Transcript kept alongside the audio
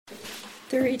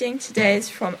The reading today is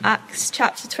from Acts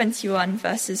chapter 21,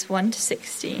 verses 1 to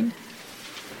 16.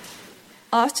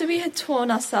 After we had torn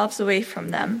ourselves away from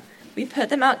them, we put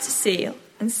them out to sea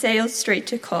and sailed straight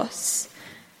to Kos.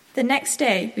 The next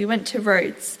day we went to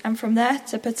Rhodes, and from there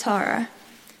to Patara.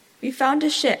 We found a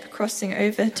ship crossing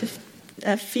over to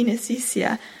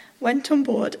Phoenicia, went on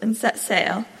board and set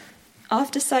sail.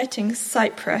 After sighting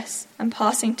Cyprus and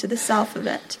passing to the south of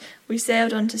it, we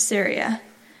sailed on to Syria.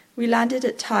 We landed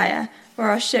at Tyre, where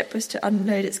our ship was to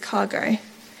unload its cargo.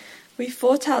 We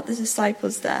fought out the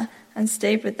disciples there and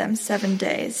stayed with them 7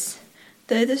 days.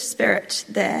 Though the Spirit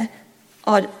they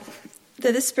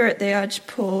urged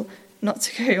Paul not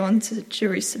to go on to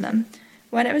Jerusalem.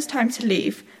 When it was time to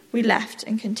leave, we left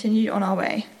and continued on our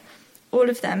way. All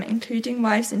of them, including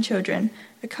wives and children,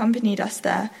 accompanied us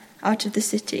there out of the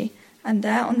city, and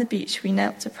there on the beach we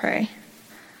knelt to pray.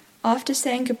 After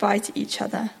saying goodbye to each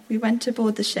other, we went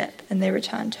aboard the ship and they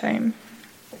returned home.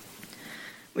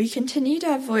 We continued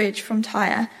our voyage from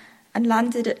Tyre and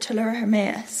landed at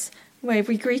Ptolemais, where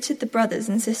we greeted the brothers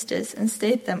and sisters and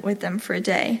stayed with them for a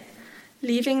day.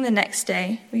 Leaving the next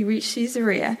day, we reached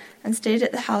Caesarea and stayed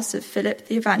at the house of Philip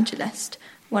the Evangelist,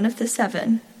 one of the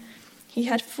 7. He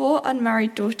had 4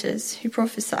 unmarried daughters who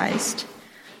prophesied.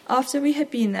 After we had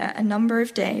been there a number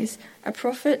of days, a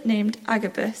prophet named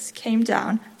Agabus came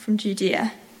down from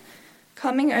Judea.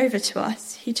 Coming over to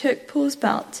us, he took Paul's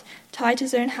belt, tied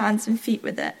his own hands and feet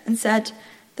with it, and said,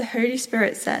 "The Holy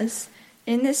Spirit says,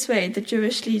 in this way the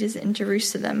Jewish leaders in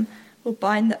Jerusalem will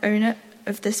bind the owner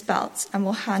of this belt and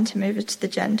will hand him over to the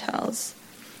Gentiles."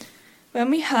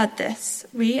 When we heard this,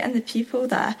 we and the people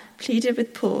there pleaded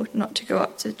with Paul not to go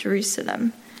up to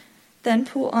Jerusalem. Then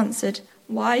Paul answered,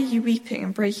 "Why are you weeping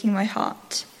and breaking my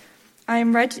heart? I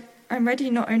am ready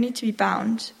not only to be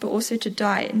bound, but also to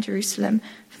die in Jerusalem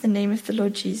for the name of the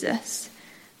Lord Jesus."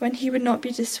 When he would not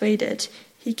be dissuaded,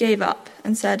 he gave up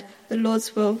and said, "The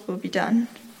Lord's will be done."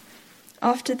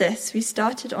 After this, we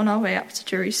started on our way up to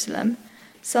Jerusalem.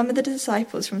 Some of the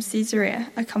disciples from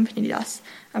Caesarea accompanied us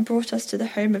and brought us to the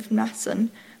home of Mnason,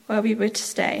 where we were to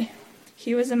stay.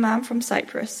 He was a man from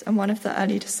Cyprus and one of the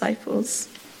early disciples.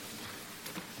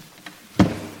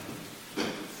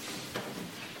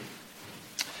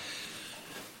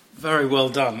 Very well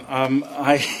done.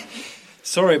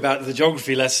 Sorry about the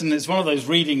geography lesson. It's one of those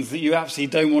readings that you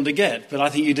absolutely don't want to get, but I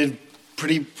think you did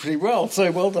pretty well.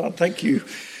 So well done. Thank you.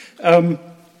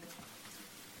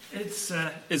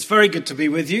 It's very good to be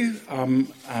with you.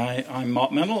 I'm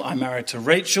Mark Mennell. I'm married to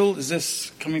Rachel. Is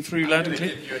this coming through loud and clear?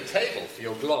 I'm going to give you a table for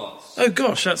your glass. Oh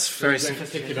gosh, that's very. So you have to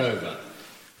stick it over.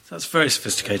 That's very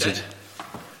sophisticated.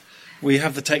 Okay. We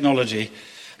have the technology.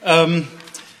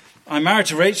 I'm married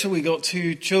to Rachel. We got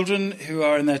 2 children who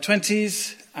are in their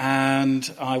 20s,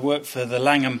 and I work for the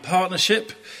Langham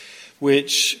Partnership,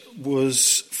 which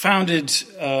was founded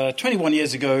 21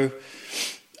 years ago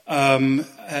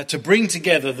to bring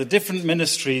together the different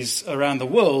ministries around the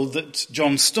world that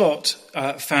John Stott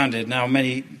founded. Now,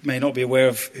 many may not be aware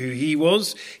of who he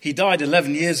was. He died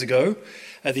 11 years ago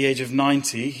at the age of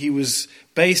 90. He was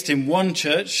based in one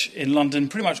church in London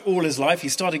pretty much all his life. He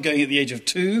started going at the age of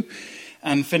 2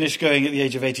 and finished going at the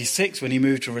age of 86 when he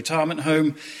moved to a retirement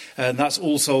home. And that's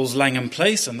All Souls Langham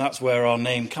Place, and that's where our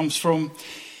name comes from.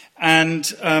 And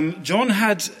John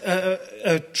had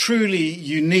a truly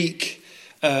unique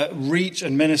reach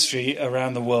and ministry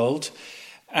around the world.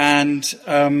 And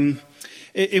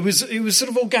it was sort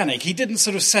of organic. He didn't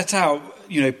sort of set out,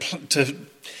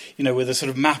 with a sort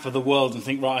of map of the world and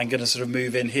think, right, I'm going to sort of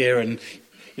move in here and,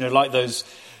 like those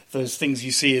things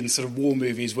you see in sort of war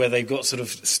movies where they've got sort of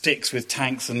sticks with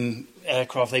tanks and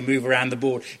aircraft, they move around the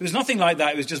board. It was nothing like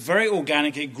that. It was just very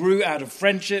organic. It grew out of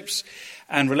friendships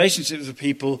and relationships with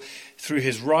people through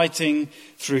his writing,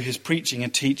 through his preaching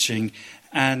and teaching.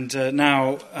 And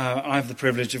now I have the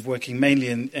privilege of working mainly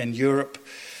in Europe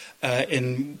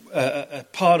in a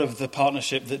part of the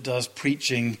partnership that does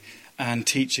preaching and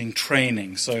teaching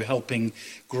training, so helping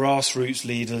grassroots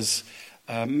leaders.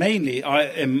 Mainly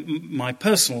in my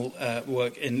personal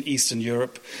work in Eastern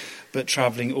Europe, but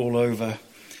travelling all over.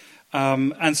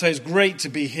 And so it's great to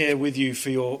be here with you for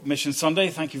your Mission Sunday.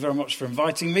 Thank you very much for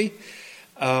inviting me.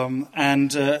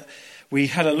 And we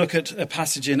had a look at a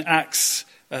passage in Acts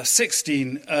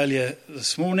 16 earlier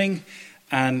this morning,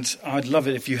 and I'd love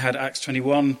it if you had Acts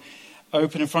 21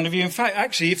 open in front of you. In fact,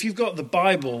 actually, if you've got the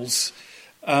Bibles,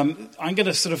 I'm going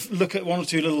to sort of look at 1 or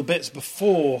 2 little bits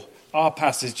before our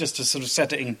passage, just to sort of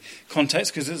set it in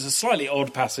context, because it's a slightly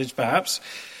odd passage, perhaps,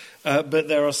 but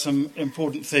there are some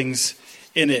important things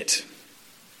in it.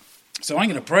 So I'm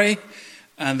going to pray,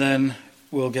 and then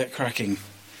we'll get cracking.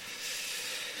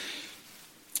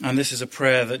 And this is a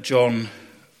prayer that John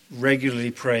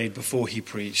regularly prayed before he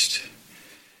preached.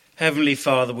 Heavenly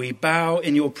Father, we bow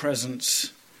in your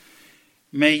presence.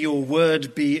 May your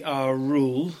word be our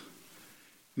rule.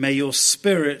 May your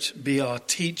spirit be our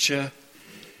teacher.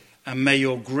 And may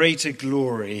your greater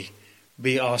glory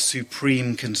be our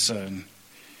supreme concern.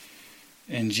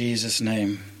 In Jesus'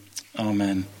 name,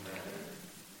 amen.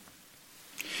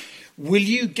 Will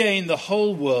you gain the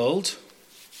whole world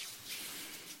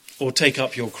or take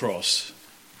up your cross?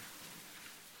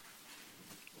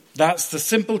 That's the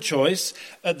simple choice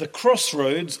at the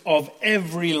crossroads of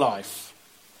every life.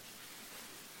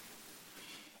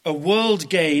 A world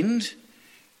gained,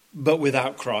 but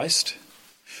without Christ,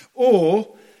 or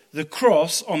the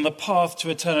cross on the path to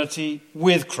eternity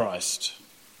with Christ.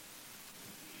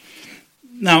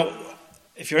 Now,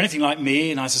 if you're anything like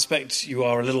me, and I suspect you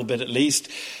are a little bit at least,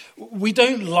 we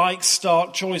don't like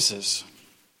stark choices.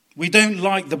 We don't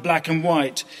like the black and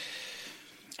white.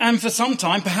 And for some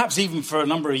time, perhaps even for a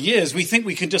number of years, we think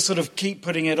we can just sort of keep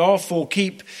putting it off or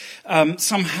keep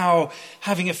somehow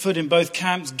having a foot in both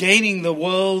camps, gaining the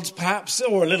world perhaps,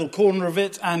 or a little corner of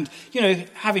it, and,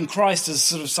 having Christ as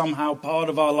sort of somehow part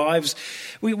of our lives.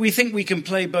 We think we can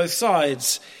play both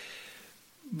sides.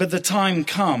 But the time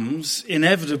comes,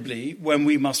 inevitably, when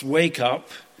we must wake up,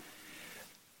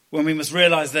 when we must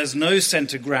realize there's no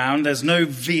centre ground, there's no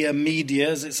via media,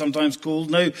 as it's sometimes called,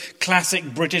 no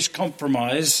classic British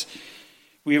compromise.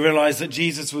 We realize that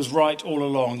Jesus was right all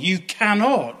along. You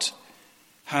cannot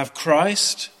have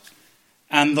Christ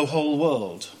and the whole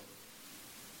world.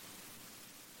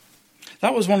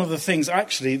 That was one of the things,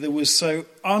 actually, that was so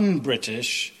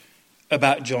un-British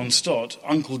about John Stott,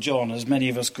 Uncle John, as many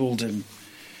of us called him.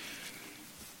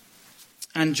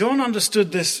 And John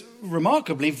understood this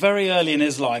remarkably very early in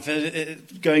his life,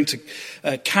 going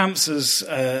to camps as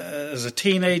a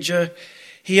teenager.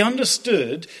 He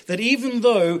understood that even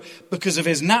though, because of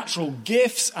his natural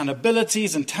gifts and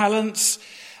abilities and talents,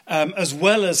 as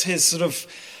well as his sort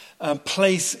of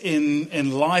place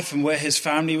in life and where his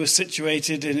family was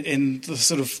situated in the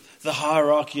sort of the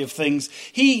hierarchy of things,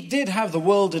 he did have the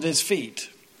world at his feet.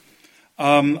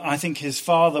 I think his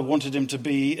father wanted him to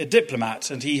be a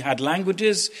diplomat, and he had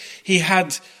languages. He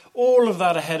had all of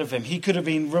that ahead of him. He could have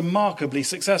been remarkably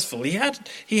successful. He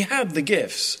had the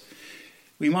gifts.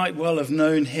 We might well have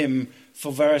known him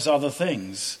for various other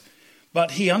things.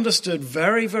 But he understood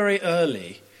very, very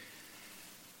early,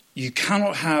 you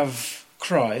cannot have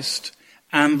Christ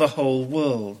and the whole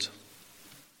world.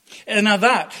 And now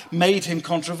that made him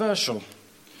controversial.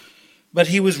 But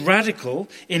he was radical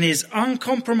in his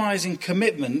uncompromising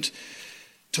commitment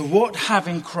to what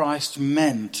having Christ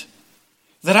meant.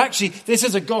 That actually, this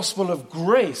is a gospel of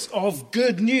grace, of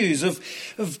good news, of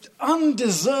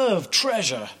undeserved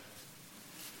treasure.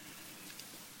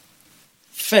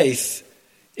 Faith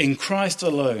in Christ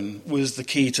alone was the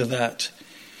key to that.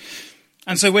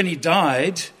 And so when he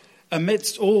died,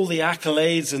 amidst all the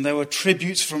accolades, and there were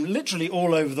tributes from literally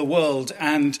all over the world,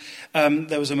 and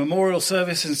there was a memorial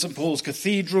service in St. Paul's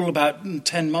Cathedral about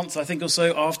 10 months, I think, or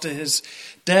so after his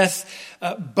death.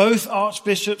 Both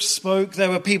archbishops spoke. There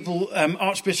were people,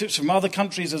 archbishops from other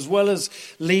countries as well as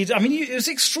leaders. I mean, it was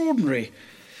extraordinary.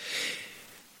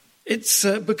 It's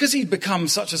because he'd become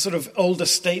such a sort of older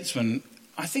statesman,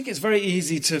 I think it's very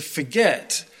easy to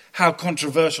forget how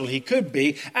controversial he could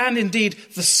be, and indeed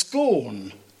the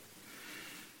scorn.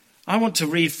 I want to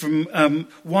read from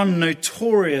one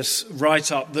notorious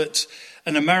write-up that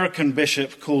an American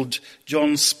bishop called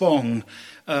John Spong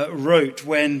wrote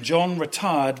when John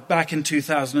retired back in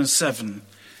 2007.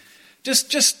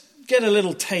 Just get a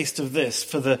little taste of this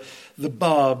for the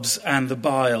barbs and the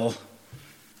bile.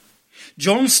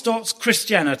 John Stott's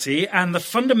Christianity and the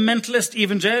fundamentalist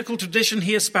evangelical tradition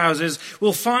he espouses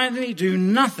will finally do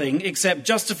nothing except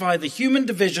justify the human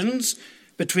divisions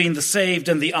between the saved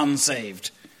and the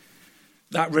unsaved.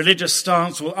 That religious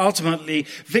stance will ultimately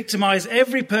victimize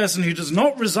every person who does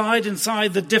not reside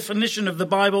inside the definition of the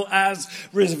Bible as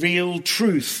revealed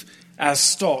truth, as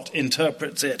Stott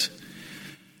interprets it.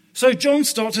 So John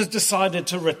Stott has decided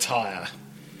to retire.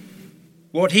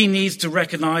 What he needs to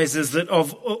recognize is that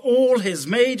of all his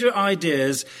major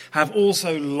ideas have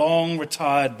also long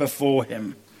retired before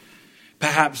him.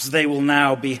 Perhaps they will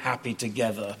now be happy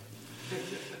together.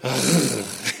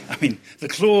 I mean, the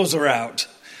claws are out.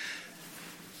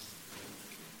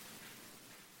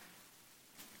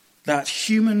 That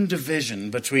human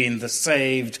division between the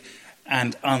saved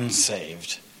and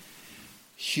unsaved.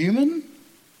 Human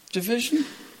division?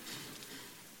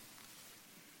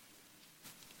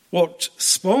 What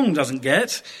Spong doesn't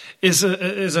get is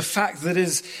a fact that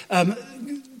is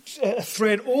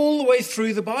thread all the way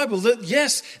through the Bible, that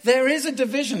yes, there is a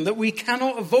division that we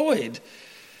cannot avoid.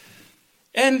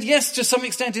 And yes, to some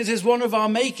extent it is one of our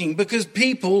making, because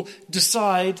people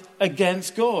decide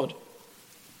against God.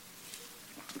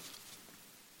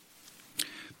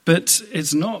 But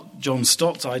it's not John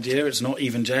Stott's idea, it's not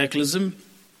evangelicalism,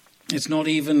 it's not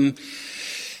even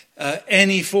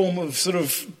any form of sort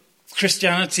of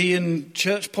Christianity and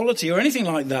church polity or anything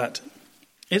like that.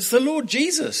 It's the Lord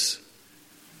Jesus.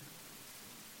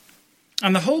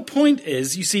 And the whole point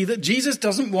is, you see, that Jesus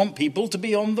doesn't want people to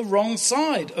be on the wrong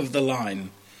side of the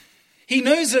line. He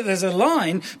knows that there's a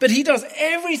line, but he does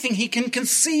everything he can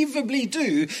conceivably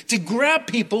do to grab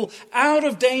people out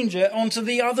of danger onto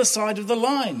the other side of the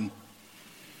line.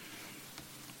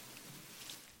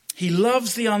 He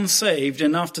loves the unsaved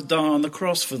enough to die on the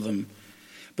cross for them.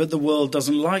 But the world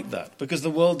doesn't like that, because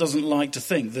the world doesn't like to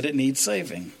think that it needs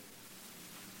saving.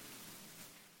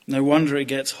 No wonder it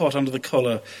gets hot under the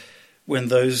collar when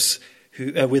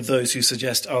with those who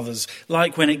suggest others,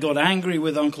 like when it got angry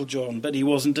with Uncle John, but he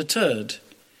wasn't deterred.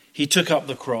 He took up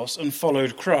the cross and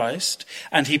followed Christ,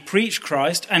 and he preached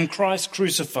Christ and Christ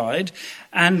crucified,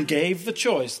 and gave the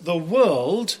choice, the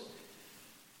world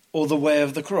or the way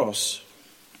of the cross.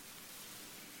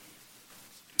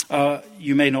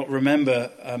 You may not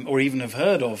remember or even have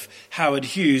heard of Howard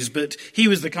Hughes, but he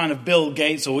was the kind of Bill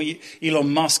Gates or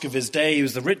Elon Musk of his day. He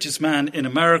was the richest man in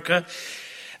America.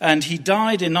 And he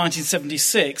died in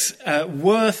 1976,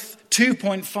 worth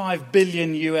 $2.5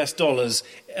 billion US dollars,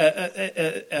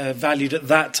 valued at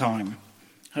that time.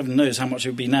 Heaven knows how much it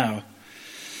would be now.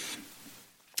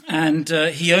 And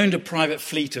he owned a private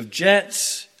fleet of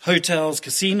jets, hotels,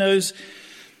 casinos.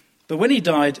 But when he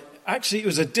died, actually it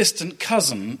was a distant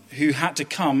cousin who had to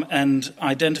come and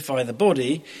identify the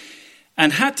body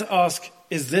and had to ask,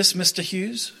 "Is this Mr.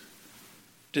 Hughes?"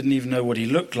 Didn't even know what he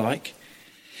looked like.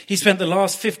 He spent the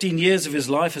last 15 years of his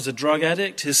life as a drug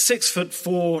addict. His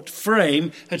 6'4"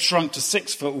 frame had shrunk to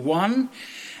 6'1",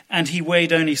 and he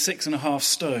weighed only 6.5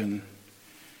 stone.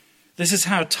 This is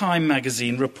how Time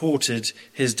magazine reported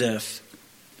his death.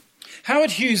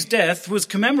 Howard Hughes' death was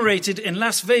commemorated in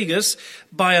Las Vegas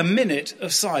by a minute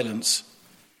of silence.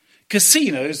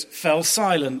 Casinos fell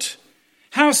silent.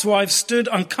 Housewives stood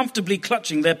uncomfortably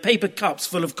clutching their paper cups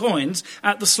full of coins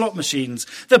at the slot machines.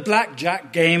 The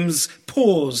blackjack games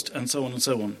paused, and so on and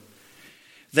so on.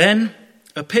 Then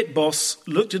a pit boss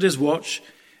looked at his watch,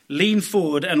 leaned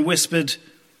forward and whispered,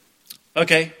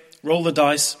 "Okay, roll the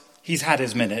dice. He's had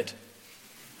his minute."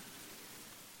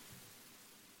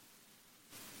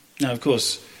 Now, of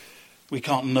course, we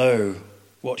can't know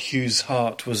what Hughes'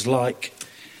 heart was like,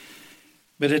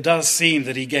 but it does seem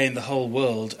that he gained the whole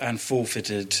world and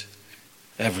forfeited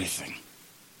everything.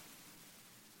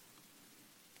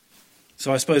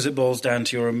 So I suppose it boils down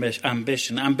to your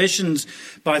ambition. Ambitions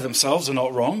by themselves are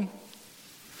not wrong.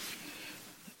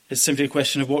 It's simply a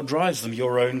question of what drives them,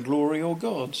 your own glory or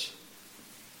God's.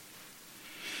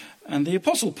 And the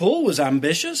Apostle Paul was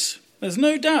ambitious. There's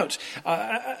no doubt.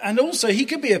 And also, he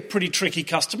could be a pretty tricky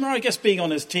customer. I guess being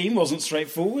on his team wasn't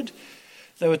straightforward.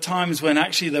 There were times when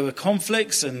actually there were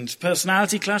conflicts and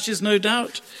personality clashes, no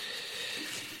doubt.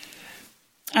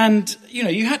 And,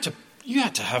 you had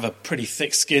to have a pretty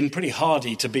thick skin, pretty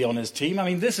hardy to be on his team. I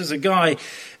mean, this is a guy,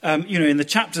 in the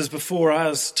chapters before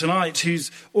ours tonight, who's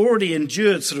already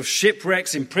endured sort of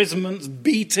shipwrecks, imprisonments,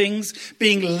 beatings,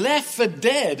 being left for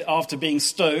dead after being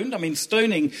stoned. I mean,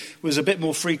 stoning was a bit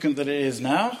more frequent than it is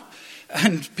now,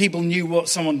 and people knew what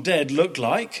someone dead looked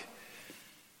like.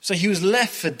 So he was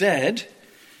left for dead,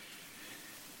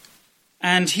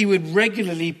 and he would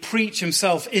regularly preach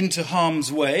himself into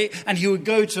harm's way, and he would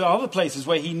go to other places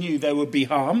where he knew there would be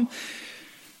harm.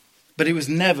 But it was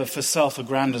never for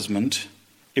self-aggrandizement.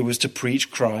 It was to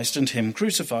preach Christ and him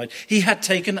crucified. He had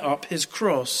taken up his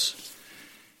cross,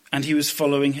 and he was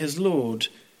following his Lord.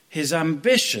 His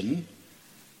ambition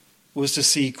was to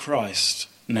see Christ's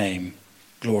name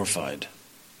glorified,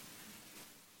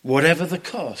 whatever the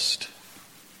cost.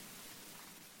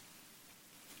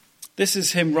 This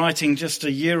is him writing just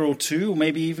a year or two, or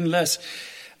maybe even less,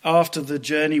 after the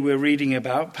journey we're reading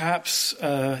about, perhaps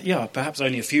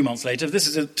only a few months later. This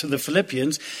is to the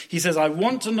Philippians. He says, "I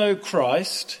want to know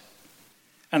Christ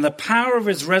and the power of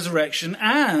his resurrection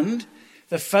and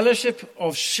the fellowship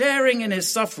of sharing in his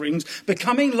sufferings,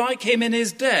 becoming like him in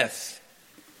his death,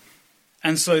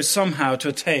 and so somehow to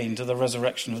attain to the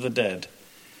resurrection of the dead."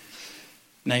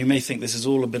 Now, you may think this is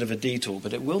all a bit of a detour,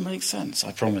 but it will make sense,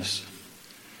 I promise.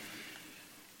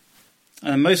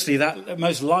 And most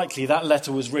likely that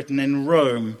letter was written in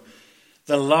Rome,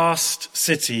 the last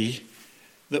city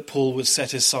that Paul would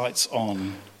set his sights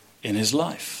on in his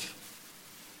life.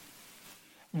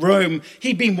 Rome,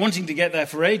 he'd been wanting to get there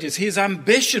for ages. His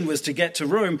ambition was to get to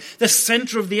Rome, the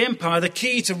center of the empire, the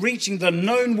key to reaching the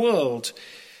known world.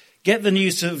 Get the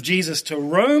news of Jesus to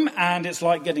Rome, and it's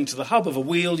like getting to the hub of a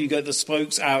wheel. You get the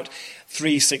spokes out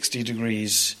 360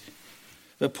 degrees.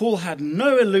 But Paul had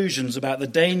no illusions about the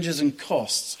dangers and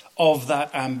costs of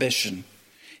that ambition.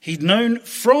 He'd known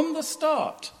from the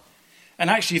start. And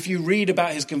actually, if you read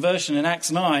about his conversion in Acts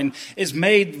 9, it's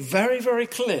made very, very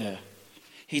clear.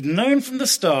 He'd known from the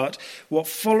start what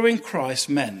following Christ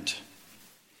meant.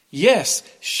 Yes,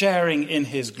 sharing in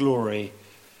his glory,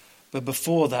 but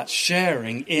before that,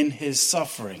 sharing in his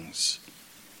sufferings.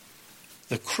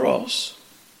 The cross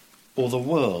or the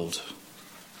world.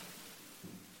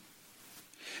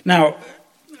 Now,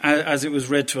 as it was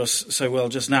read to us so well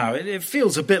just now, it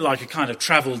feels a bit like a kind of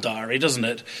travel diary, doesn't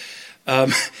it?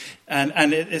 And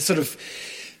it's sort of...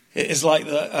 It's like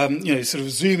sort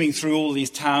of zooming through all these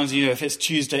towns. If it's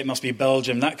Tuesday, it must be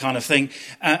Belgium, that kind of thing.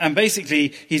 And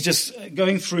basically, he's just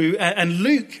going through. And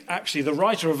Luke, actually, the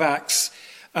writer of Acts,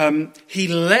 he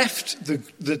left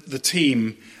the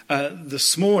team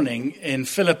this morning in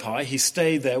Philippi. He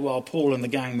stayed there while Paul and the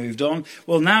gang moved on.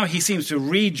 Well, now he seems to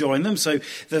rejoin them. So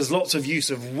there's lots of use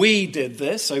of "we did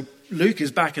this." So Luke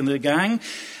is back in the gang.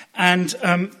 And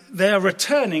they are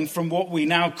returning from what we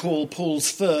now call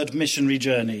Paul's third missionary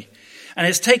journey. And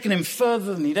it's taken him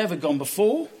further than he'd ever gone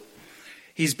before.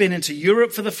 He's been into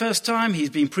Europe for the first time. He's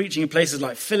been preaching in places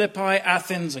like Philippi,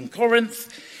 Athens and Corinth.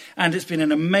 And it's been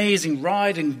an amazing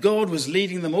ride, and God was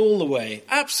leading them all the way.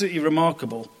 Absolutely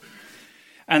remarkable.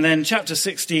 And then chapter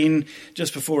 16,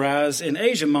 just before ours, in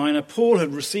Asia Minor, Paul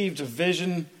had received a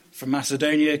vision from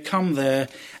Macedonia, come there,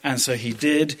 and so he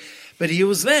did. But he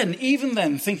was even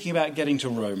then, thinking about getting to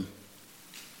Rome.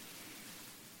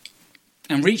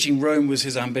 And reaching Rome was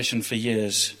his ambition for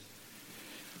years.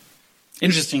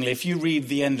 Interestingly, if you read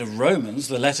the end of Romans,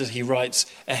 the letters he writes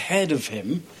ahead of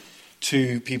him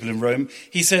to people in Rome,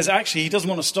 he says actually he doesn't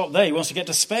want to stop there. He wants to get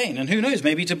to Spain, and who knows,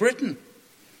 maybe to Britain.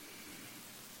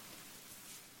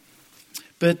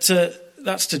 But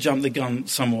that's to jump the gun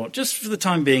somewhat. Just for the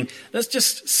time being, let's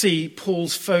just see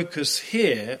Paul's focus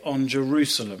here on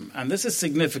Jerusalem. And this is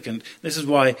significant. This is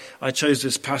why I chose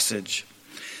this passage.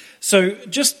 So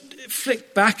just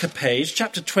flick back a page,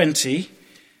 chapter 20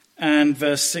 and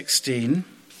verse 16.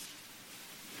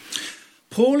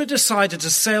 Paul had decided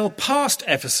to sail past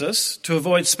Ephesus to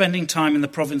avoid spending time in the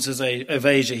provinces of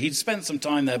Asia. He'd spent some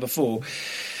time there before.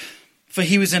 For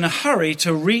he was in a hurry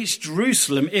to reach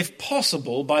Jerusalem, if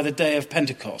possible, by the day of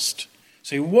Pentecost.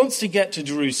 So he wants to get to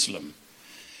Jerusalem.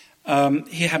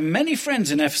 He had many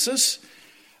friends in Ephesus,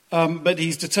 but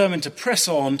he's determined to press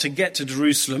on to get to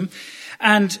Jerusalem.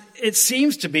 And it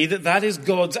seems to be that is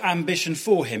God's ambition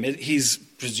for him. He's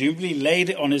presumably laid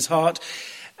it on his heart.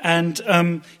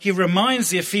 And he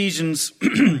reminds the Ephesians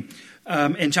in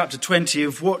chapter 20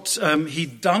 of what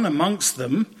he'd done amongst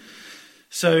them.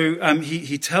 So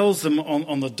he tells them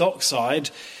on the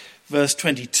dockside, verse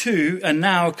 22, and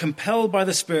now, compelled by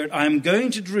the Spirit, I am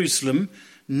going to Jerusalem,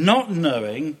 not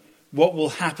knowing what will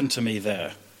happen to me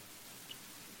there.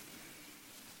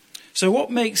 So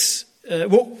what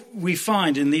we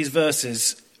find in these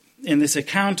verses, in this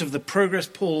account of the progress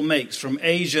Paul makes from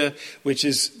Asia, which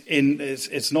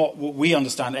it's not what we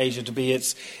understand Asia to be,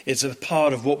 it's a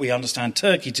part of what we understand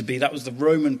Turkey to be. That was the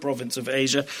Roman province of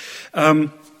Asia.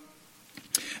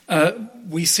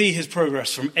 We see his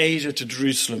progress from Asia to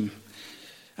Jerusalem.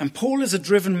 And Paul is a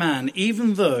driven man,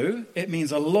 even though it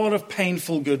means a lot of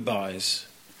painful goodbyes.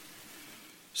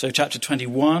 So chapter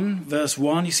 21, verse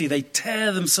 1, you see they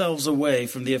tear themselves away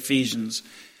from the Ephesians.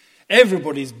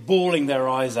 Everybody's bawling their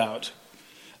eyes out.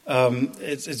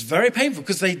 It's very painful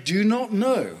because they do not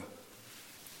know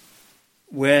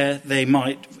where they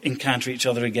might encounter each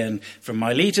other again. From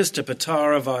Miletus to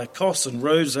Patara via Kos and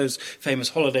Rhodes, those famous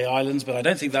holiday islands, but I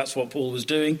don't think that's what Paul was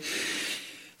doing.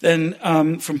 Then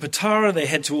from Patara they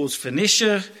head towards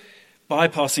Phoenicia,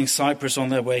 bypassing Cyprus on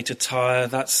their way to Tyre.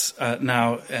 That's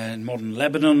now in modern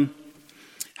Lebanon.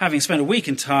 Having spent a week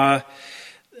in Tyre,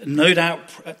 no doubt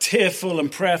tearful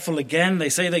and prayerful again, they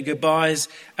say their goodbyes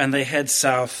and they head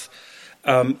south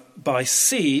by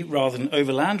sea rather than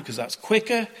overland because that's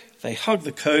quicker. They hug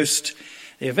the coast.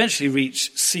 They eventually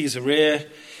reach Caesarea,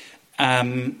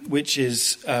 which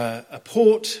is a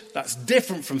port that's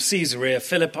different from Caesarea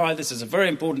Philippi. This is a very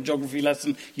important geography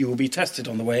lesson. You will be tested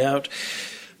on the way out.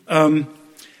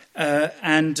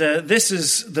 This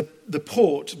is the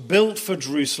port built for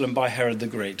Jerusalem by Herod the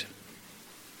Great.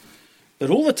 But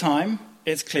all the time,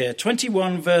 it's clear.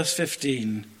 21 verse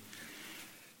 15.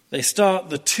 They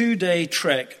start the 2-day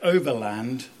trek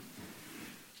overland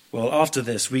Well, after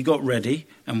this, we got ready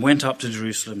and went up to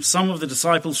Jerusalem. Some of the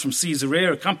disciples from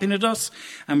Caesarea accompanied us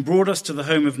and brought us to the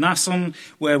home of Mnason,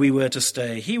 where we were to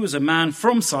stay. He was a man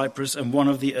from Cyprus and one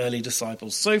of the early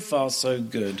disciples. So far, so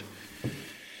good.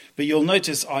 But you'll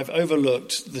notice I've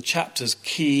overlooked the chapter's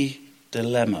key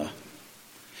dilemma,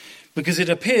 because it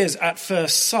appears at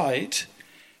first sight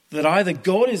that either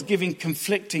God is giving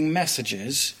conflicting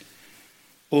messages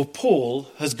or Paul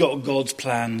has got God's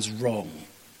plans wrong.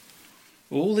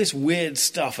 All this weird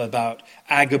stuff about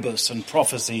Agabus and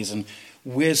prophecies and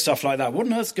weird stuff like that. What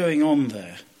on earth's going on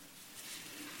there?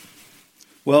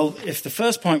 Well, if the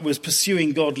first point was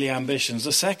pursuing godly ambitions,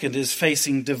 the second is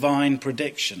facing divine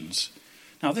predictions.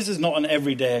 Now, this is not an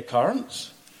everyday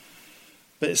occurrence,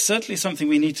 but it's certainly something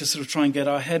we need to sort of try and get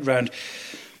our head around.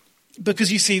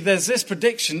 Because you see, there's this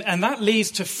prediction, and that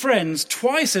leads to friends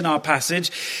twice in our passage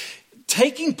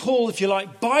taking Paul, if you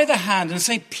like, by the hand and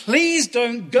saying, please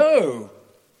don't go.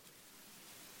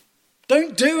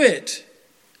 Don't do it.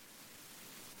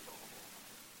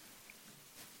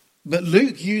 But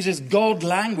Luke uses God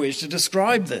language to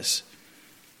describe this.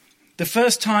 The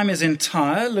first time is in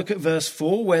Tyre. Look at verse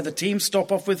 4, where the team stop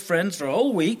off with friends for a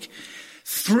whole week.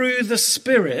 Through the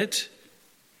Spirit,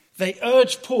 they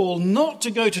urge Paul not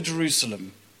to go to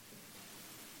Jerusalem.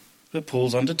 But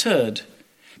Paul's undeterred.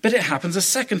 But it happens a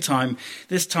second time,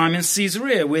 this time in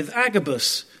Caesarea with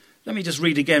Agabus. Let me just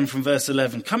read again from verse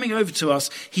 11. Coming over to us,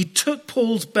 he took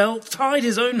Paul's belt, tied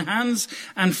his own hands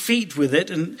and feet with it.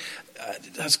 And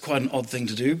that's quite an odd thing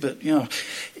to do, but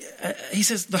he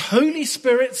says, the Holy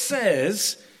Spirit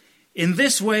says, in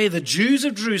this way the Jews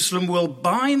of Jerusalem will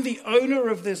bind the owner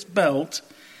of this belt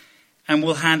and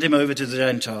will hand him over to the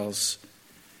Gentiles.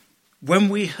 When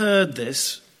we heard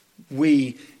this,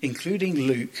 we, including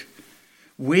Luke,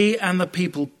 we and the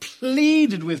people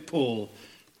pleaded with Paul,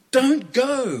 don't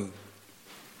go.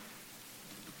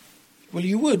 Well,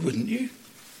 you would, wouldn't you?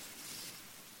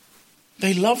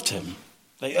 They loved him.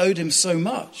 They owed him so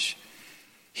much.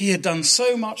 He had done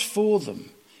so much for them.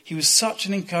 He was such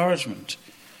an encouragement.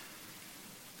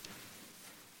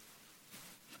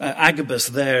 Agabus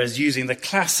there is using the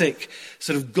classic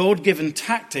sort of God-given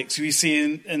tactics we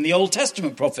see in the Old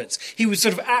Testament prophets. He would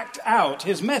sort of act out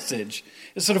his message,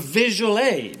 a sort of visual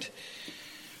aid.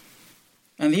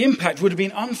 And the impact would have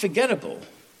been unforgettable.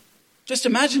 Just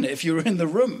imagine it if you were in the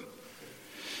room.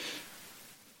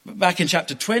 Back in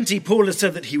chapter 20, Paul had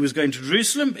said that he was going to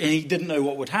Jerusalem and he didn't know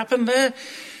what would happen there.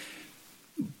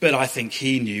 But I think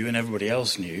he knew and everybody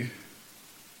else knew.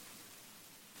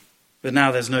 But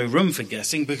now there's no room for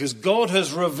guessing because God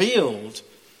has revealed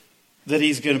that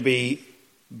he's going to be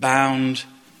bound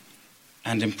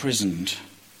and imprisoned.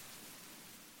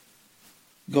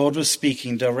 God was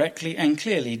speaking directly and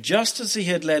clearly, just as he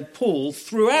had led Paul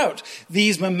throughout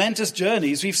these momentous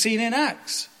journeys we've seen in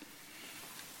Acts.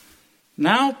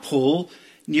 Now Paul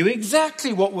knew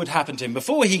exactly what would happen to him.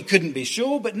 Before he couldn't be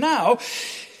sure, but now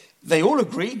they all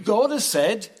agree God has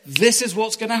said this is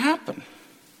what's going to happen.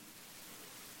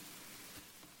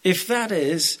 If that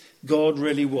is, God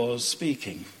really was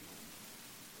speaking.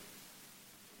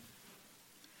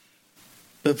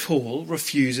 But Paul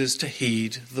refuses to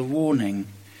heed the warning.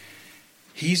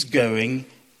 He's going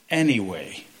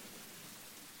anyway.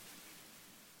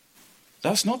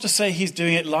 That's not to say he's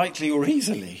doing it lightly or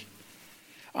easily.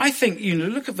 I think,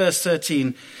 look at verse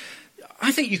 13.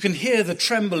 I think you can hear the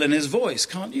tremble in his voice,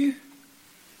 can't you?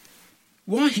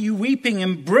 Why are you weeping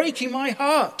and breaking my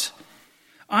heart?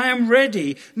 I am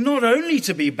ready not only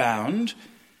to be bound,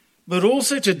 but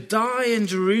also to die in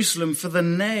Jerusalem for the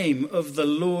name of the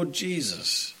Lord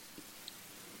Jesus.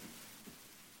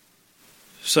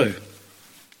 So,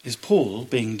 is Paul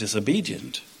being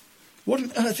disobedient? What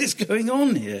on earth is going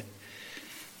on here?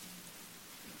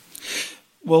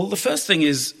 Well, the first thing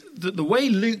is that the way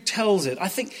Luke tells it, I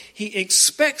think he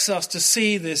expects us to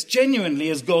see this genuinely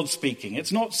as God speaking.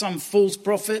 It's not some false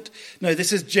prophet. No,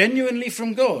 this is genuinely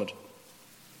from God.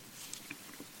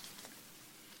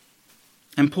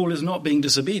 And Paul is not being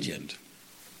disobedient.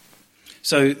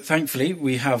 So thankfully,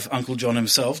 we have Uncle John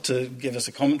himself to give us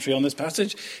a commentary on this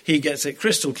passage. He gets it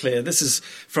crystal clear. This is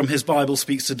from his Bible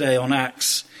Speaks Today on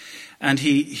Acts. And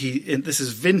this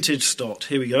is vintage Stott.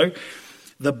 Here we go.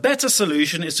 The better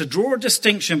solution is to draw a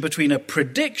distinction between a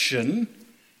prediction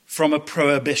from a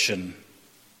prohibition.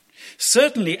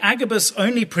 Certainly, Agabus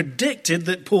only predicted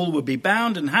that Paul would be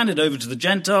bound and handed over to the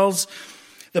Gentiles.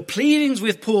 The pleadings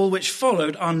with Paul which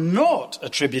followed are not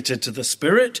attributed to the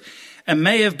Spirit and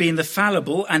may have been the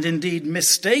fallible and indeed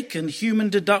mistaken human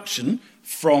deduction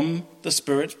from the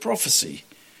Spirit's prophecy.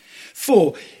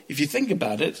 For, if you think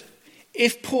about it,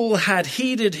 if Paul had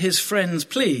heeded his friend's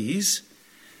pleas,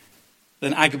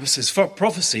 then Agabus's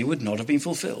prophecy would not have been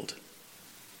fulfilled.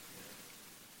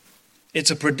 It's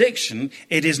a prediction.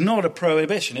 It is not a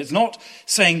prohibition. It's not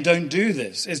saying don't do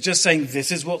this. It's just saying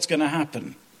this is what's going to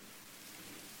happen.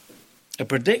 A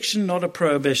prediction, not a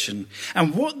prohibition.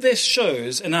 And what this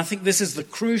shows, and I think this is the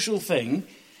crucial thing,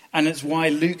 and it's why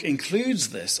Luke includes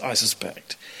this, I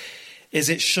suspect, is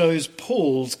it shows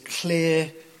Paul's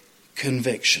clear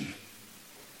conviction.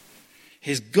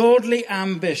 His godly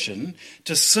ambition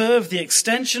to serve the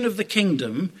extension of the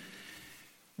kingdom,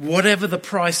 whatever the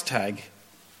price tag.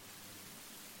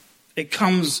 It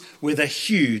comes with a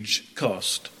huge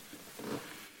cost.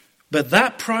 But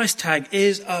that price tag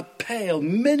is a pale,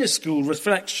 minuscule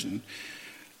reflection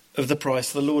of the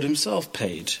price the Lord himself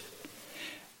paid.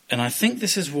 And I think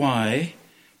this is why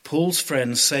Paul's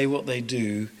friends say what they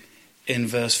do in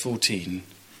verse 14,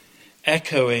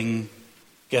 echoing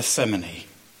Gethsemane.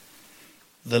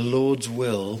 The Lord's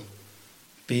will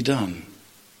be done.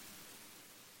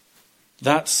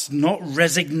 That's not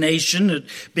resignation at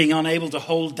being unable to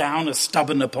hold down a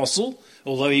stubborn apostle,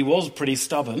 although he was pretty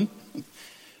stubborn.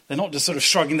 They're not just sort of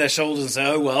shrugging their shoulders and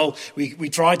saying, oh, well, we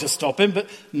tried to stop him. But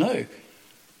no,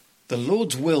 the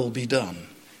Lord's will be done.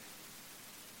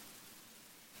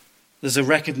 There's a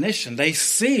recognition. They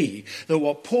see that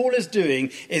what Paul is doing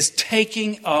is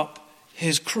taking up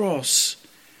his cross.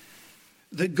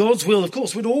 That God's will, of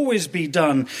course, would always be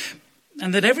done,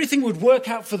 and that everything would work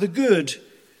out for the good.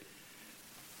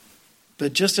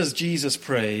 But just as Jesus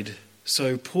prayed,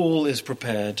 so Paul is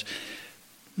prepared,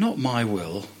 not my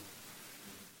will,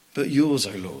 but yours,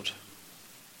 O Lord.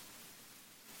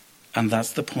 And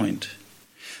that's the point.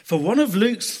 For one of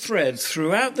Luke's threads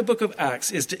throughout the book of Acts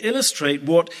is to illustrate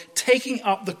what taking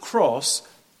up the cross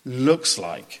looks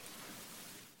like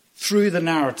through the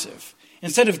narrative.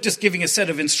 Instead of just giving a set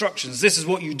of instructions, this is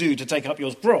what you do to take up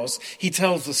your cross, he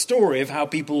tells the story of how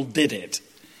people did it.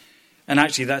 And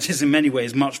actually that is in many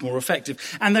ways much more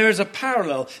effective. And there is a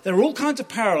parallel. There are all kinds of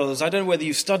parallels. I don't know whether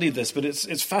you've studied this, but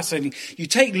it's fascinating. You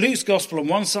take Luke's gospel on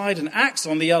one side and Acts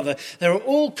on the other. There are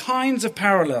all kinds of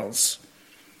parallels.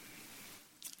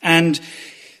 And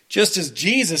just as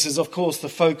Jesus is, of course, the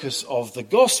focus of the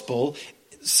gospel,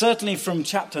 certainly from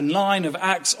chapter 9 of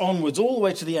Acts onwards, all the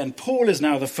way to the end, Paul is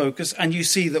now the focus, and you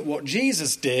see that what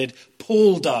Jesus did,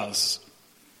 Paul does.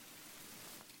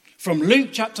 From Luke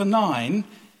chapter 9,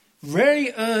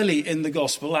 very early in the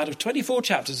gospel, out of 24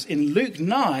 chapters, in Luke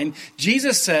 9,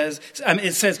 Jesus says,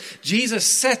 Jesus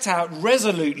set out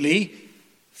resolutely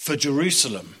for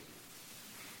Jerusalem,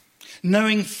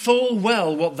 knowing full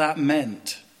well what that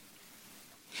meant.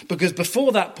 Because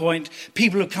before that point,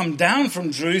 people had come down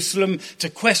from Jerusalem to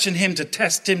question him, to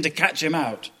test him, to catch him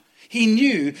out. He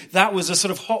knew that was a sort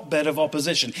of hotbed of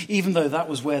opposition, even though that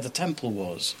was where the temple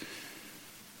was.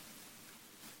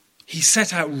 He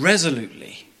set out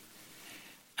resolutely,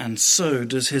 and so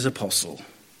does his apostle.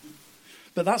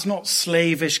 But that's not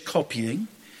slavish copying.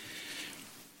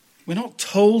 We're not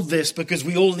told this because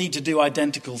we all need to do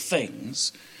identical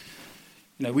things.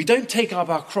 No, we don't take up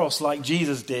our cross like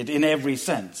Jesus did in every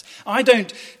sense. I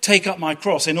don't take up my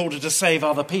cross in order to save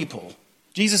other people.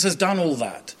 Jesus has done all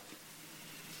that.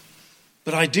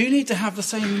 But I do need to have the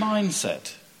same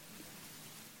mindset,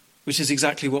 which is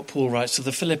exactly what Paul writes to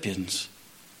the Philippians.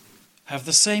 Have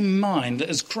the same mind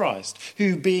as Christ,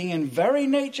 who, being in very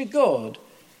nature God,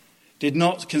 did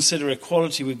not consider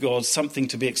equality with God something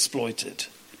to be exploited.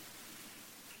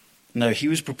 No, he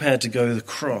was prepared to go the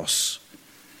cross.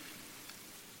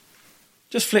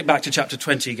 Just flick back to chapter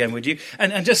 20 again, would you?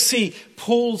 And just see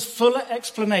Paul's fuller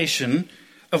explanation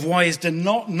of why he's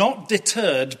not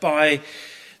deterred by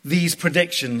these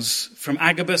predictions from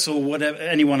Agabus or whatever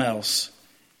anyone else,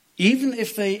 even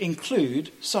if they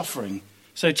include suffering.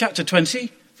 So chapter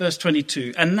 20, verse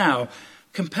 22. And now,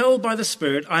 compelled by the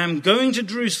Spirit, I am going to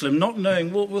Jerusalem, not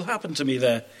knowing what will happen to me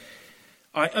there.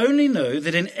 I only know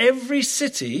that in every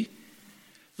city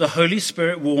the Holy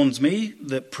Spirit warns me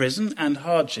that prison and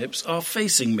hardships are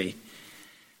facing me.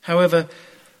 However,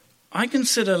 I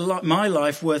consider my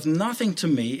life worth nothing to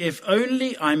me if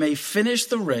only I may finish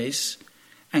the race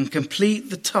and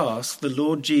complete the task the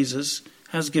Lord Jesus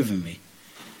has given me.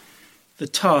 The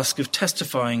task of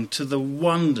testifying to the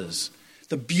wonders,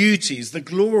 the beauties, the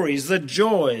glories, the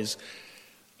joys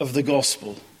of the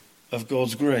gospel of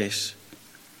God's grace.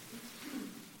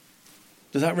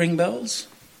 Does that ring bells?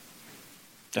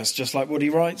 That's just like what he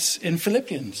writes in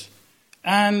Philippians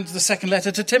and the second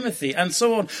letter to Timothy and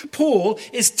so on. Paul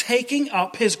is taking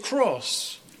up his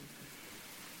cross,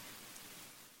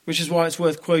 which is why it's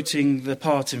worth quoting the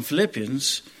part in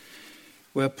Philippians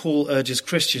where Paul urges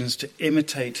Christians to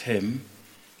imitate him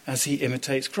as he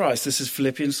imitates Christ. This is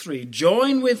Philippians 3.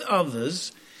 Join with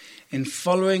others in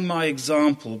following my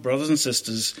example, brothers and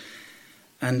sisters,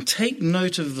 and take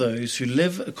note of those who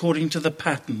live according to the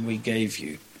pattern we gave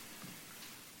you.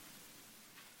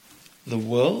 The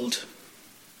world,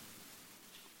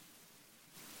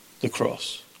 the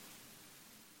cross.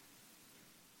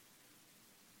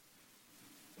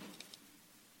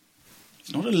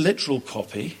 It's not a literal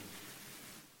copy,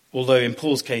 although in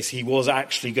Paul's case he was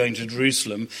actually going to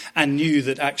Jerusalem and knew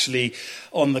that actually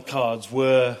on the cards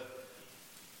were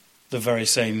the very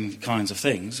same kinds of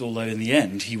things, although in the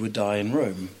end he would die in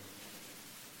Rome.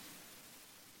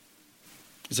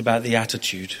 It's about the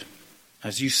attitude.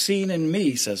 As you've seen in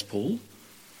me, says Paul,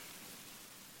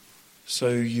 so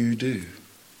you do.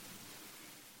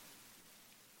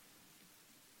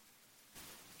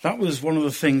 That was one of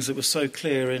the things that was so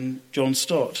clear in John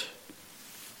Stott.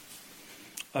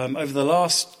 Over the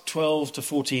last 12 to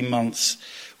 14 months,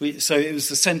 so it was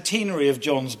the centenary of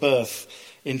John's birth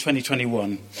in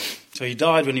 2021. So he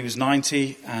died when he was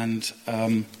 90, and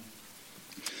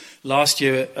last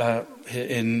year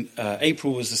in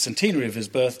April was the centenary of his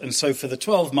birth, and so for the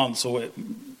 12 months, or it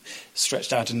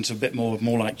stretched out into a bit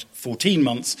more like 14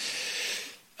 months,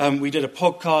 we did a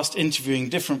podcast interviewing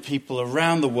different people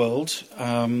around the world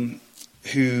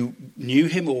who knew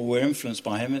him or were influenced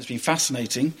by him. It's been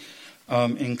fascinating,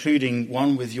 including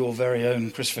one with your very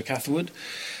own Christopher Catherwood.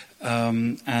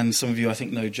 And some of you, I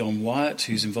think, know John Wyatt,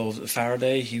 who's involved at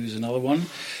Faraday. He was another one.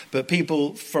 But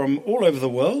people from all over the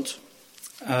world,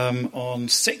 on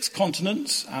 6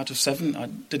 continents out of 7. I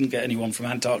didn't get anyone from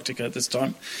Antarctica at this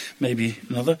time. Maybe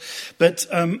another. But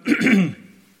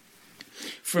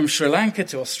from Sri Lanka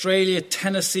to Australia,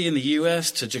 Tennessee in the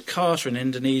US, to Jakarta in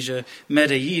Indonesia,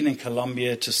 Medellin in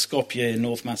Colombia, to Skopje in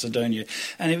North Macedonia.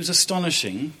 And it was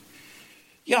astonishing.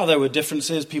 Yeah, there were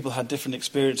differences. People had different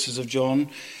experiences of John.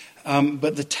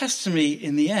 But the testimony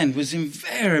in the end was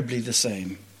invariably the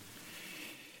same.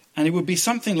 And it would be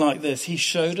something like this. He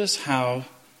showed us how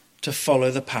to follow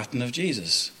the pattern of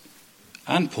Jesus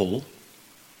and Paul,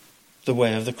 the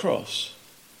way of the cross.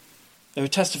 They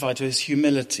would testify to his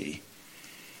humility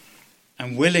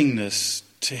and willingness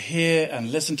to hear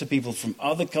and listen to people from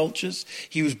other cultures.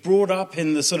 He was brought up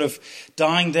in the sort of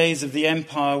dying days of the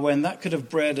empire when that could have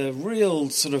bred a real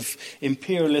sort of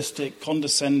imperialistic,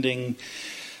 condescending,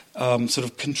 sort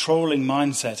of controlling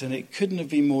mindset, and it couldn't have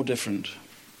been more different.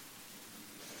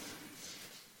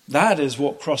 That is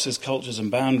what crosses cultures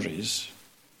and boundaries.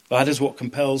 That is what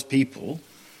compels people,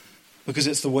 because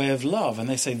it's the way of love. And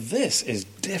they say, this is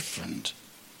different.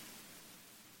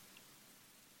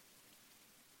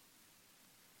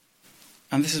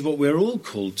 And this is what we're all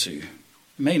called to. It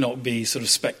may not be sort of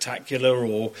spectacular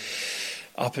or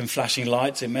up in flashing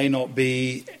lights. It may not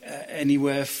be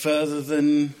anywhere further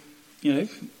than,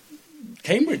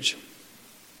 Cambridge.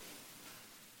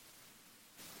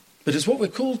 But it's what we're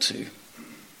called to.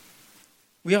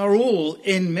 We are all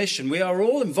in mission. We are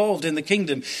all involved in the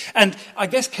kingdom. And I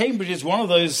guess Cambridge is one of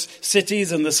those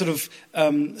cities, and the sort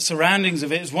of surroundings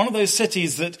of it is one of those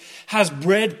cities that has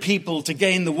bred people to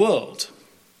gain the world.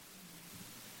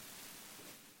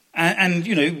 And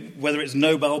whether it's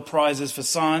Nobel Prizes for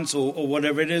science or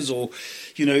whatever it is, or,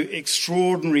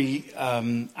 extraordinary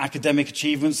academic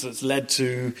achievements that's led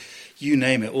to, you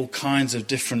name it, all kinds of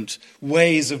different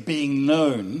ways of being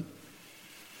known.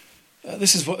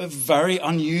 This is a very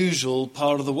unusual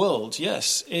part of the world.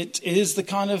 Yes, it is the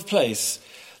kind of place,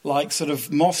 like sort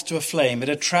of moth to a flame. It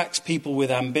attracts people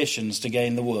with ambitions to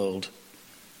gain the world.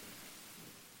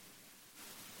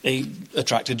 It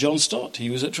attracted John Stott. He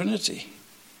was at Trinity.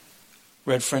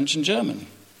 Read French and German.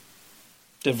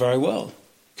 Did very well.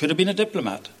 Could have been a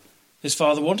diplomat. His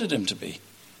father wanted him to be.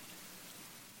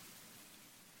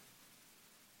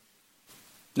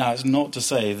 Now, it's not to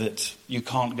say that you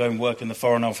can't go and work in the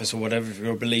Foreign Office or whatever if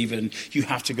you're a believer and you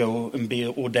have to go and be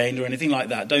ordained or anything like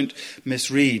that. Don't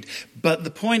misread. But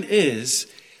the point is,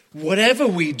 whatever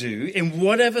we do, in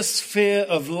whatever sphere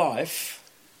of life,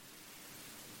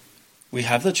 we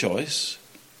have the choice.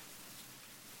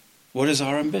 What is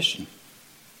our ambition?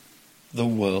 The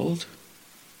world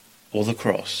or the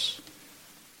cross?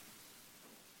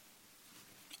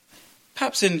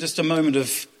 Perhaps in just a moment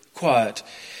of quiet,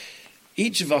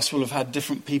 each of us will have had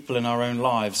different people in our own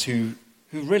lives who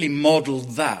really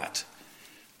modelled that.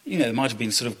 There might have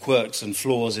been sort of quirks and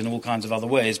flaws in all kinds of other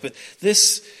ways, but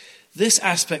this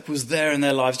aspect was there in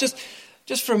their lives.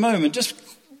 Just for a moment, just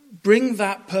bring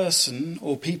that person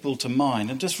or people to mind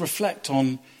and just reflect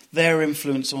on their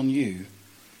influence on you.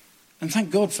 And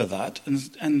thank God for that,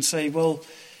 and say, well,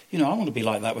 I want to be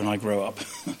like that when I grow up.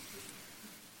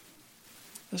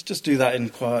 Let's just do that in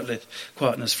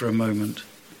quietness for a moment.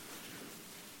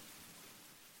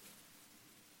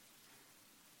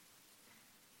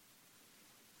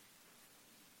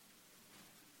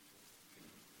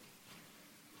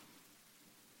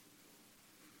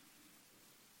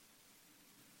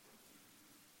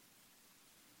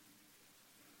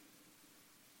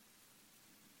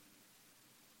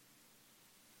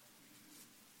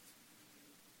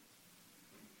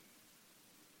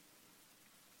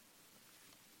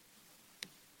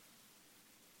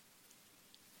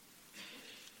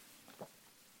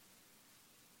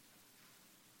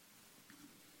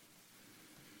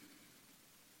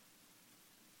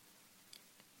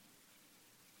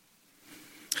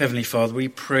 Heavenly Father, we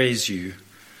praise you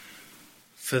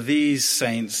for these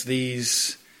saints,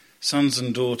 these sons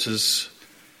and daughters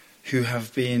who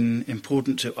have been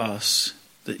important to us,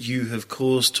 that you have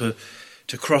caused to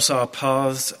cross our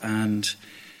paths and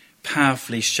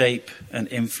powerfully shape and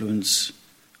influence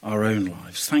our own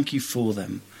lives. Thank you for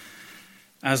them.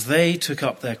 As they took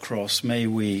up their cross, may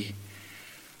we,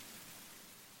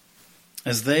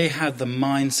 as they had the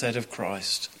mindset of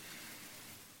Christ,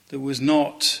 that was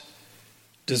not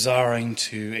desiring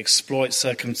to exploit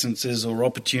circumstances or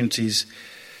opportunities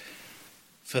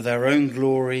for their own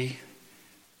glory,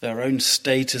 their own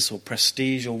status or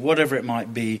prestige or whatever it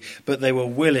might be, but they were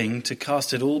willing to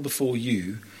cast it all before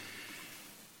you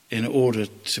in order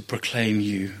to proclaim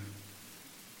you.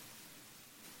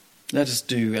 Let us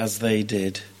do as they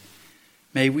did.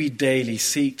 May we daily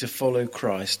seek to follow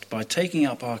Christ by taking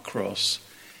up our cross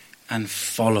and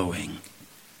following,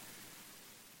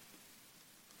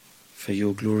 for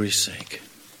your glory's sake.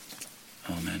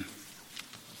 Amen.